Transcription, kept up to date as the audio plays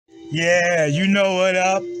Yeah, you know what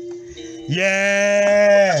up.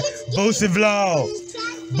 Yeah, BOOSIEVLOGS,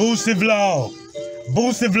 BOOSIEVLOGS,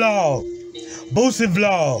 BOOSIEVLOGS,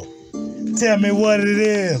 BOOSIEVLOGS. Tell me what it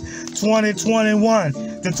is. 2021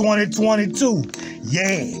 to 2022.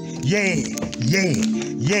 Yeah.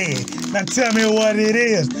 Now tell me what it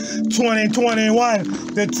is. 2021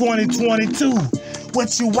 to 2022.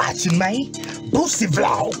 What you watching, man?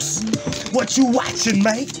 BOOSIEVLOGS. What you watching,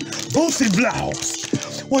 man? BOOSIEVLOGS.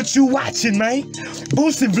 What you watching, man?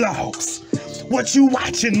 BOOSIEVLOGS. What you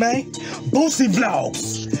watching, man?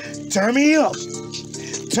 BOOSIEVLOGS. Turn me up.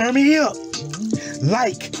 Turn me up.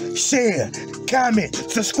 Like, share, comment,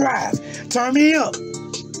 subscribe. Turn me up.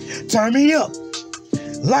 Turn me up.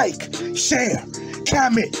 Like, share,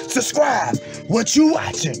 comment, subscribe. What you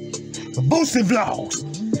watching? BOOSIEVLOGS.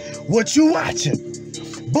 What you watching?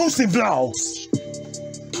 BOOSIEVLOGS.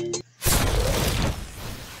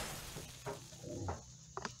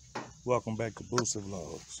 Welcome back to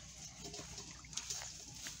BOOSIEVLOGS.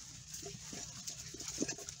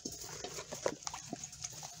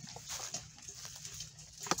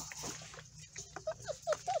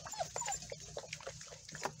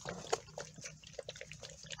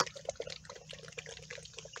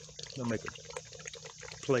 I'll make a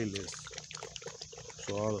playlist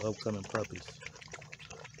for all the upcoming puppies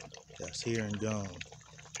that's here and gone.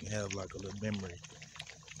 You have like a little memory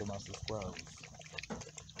for my subscribers.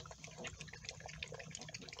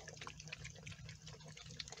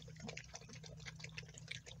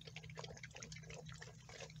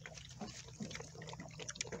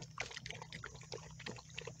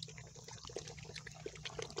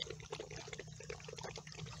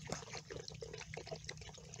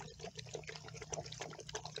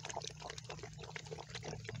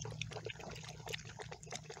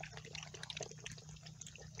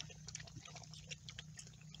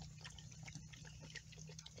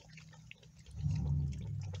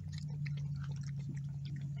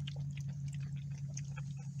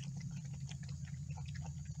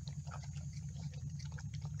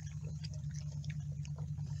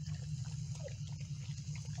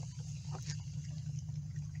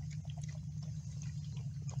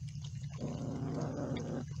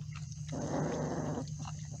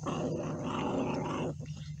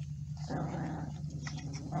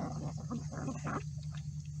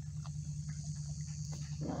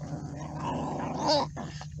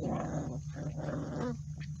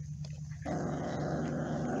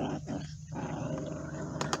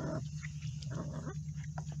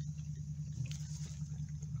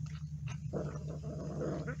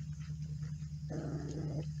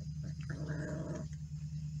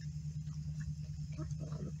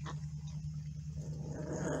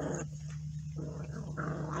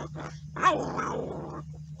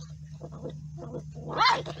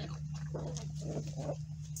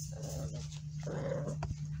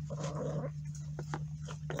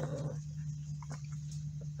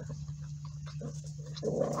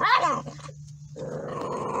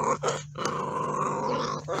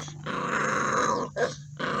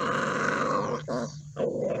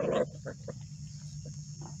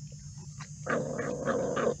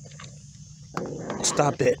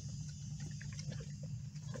 Stop it.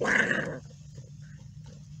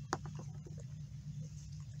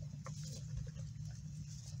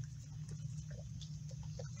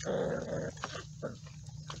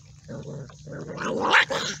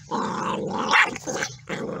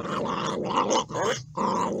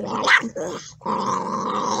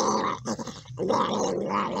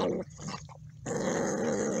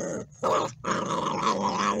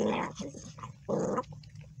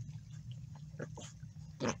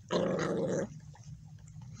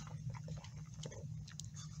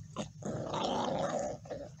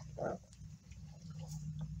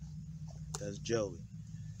 That's Joey.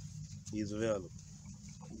 He's available.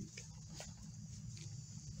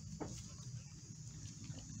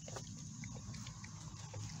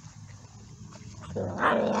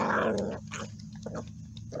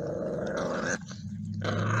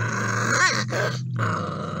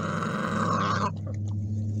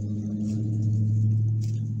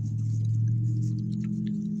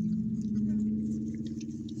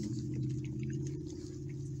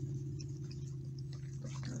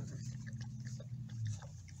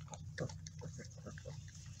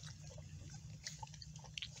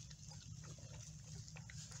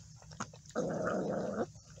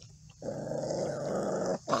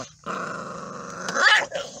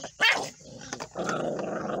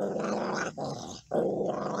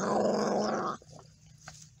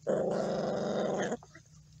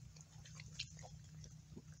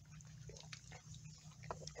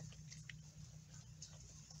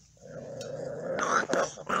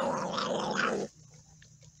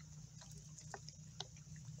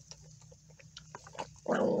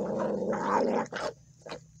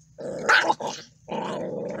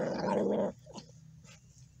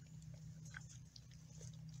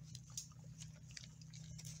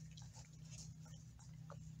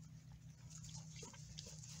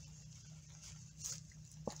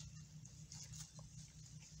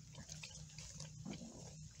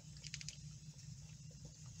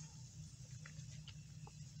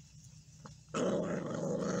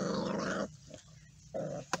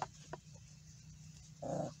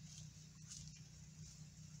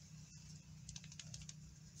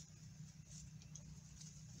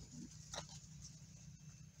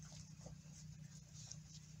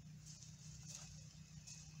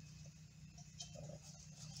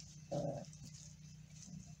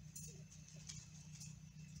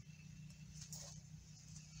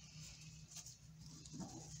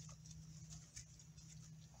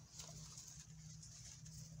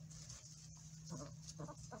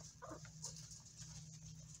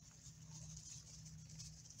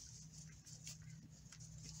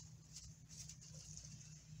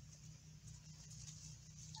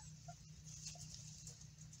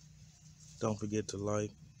 Don't forget to like,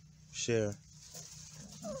 share,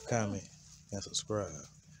 comment, and subscribe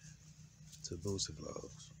to BOOSIE'S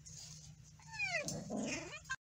Vlogs.